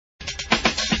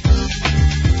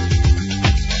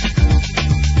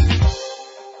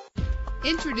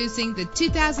Introducing the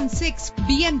 2006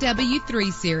 BMW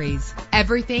 3 Series.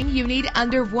 Everything you need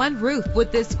under one roof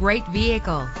with this great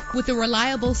vehicle. With a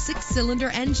reliable 6-cylinder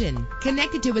engine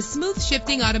connected to a smooth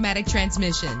shifting automatic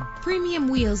transmission. Premium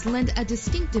wheels lend a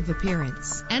distinctive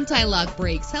appearance. Anti-lock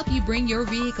brakes help you bring your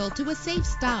vehicle to a safe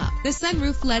stop. The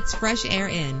sunroof lets fresh air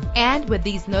in. And with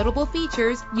these notable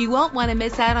features, you won't want to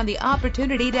miss out on the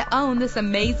opportunity to own this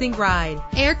amazing ride.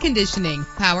 Air conditioning,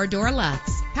 power door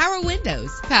locks, power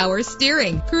windows, power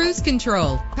steering, cruise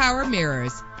control, power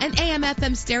mirrors, an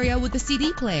AM/FM stereo with a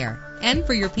CD player. And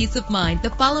for your peace of mind, the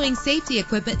following safety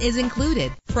equipment is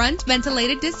included: front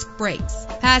ventilated disc brakes,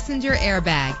 passenger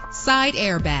airbag, side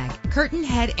airbag, curtain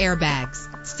head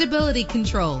airbags, stability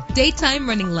control, daytime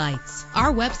running lights.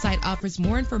 Our website offers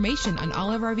more information on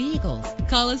all of our vehicles.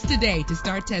 Call us today to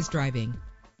start test driving.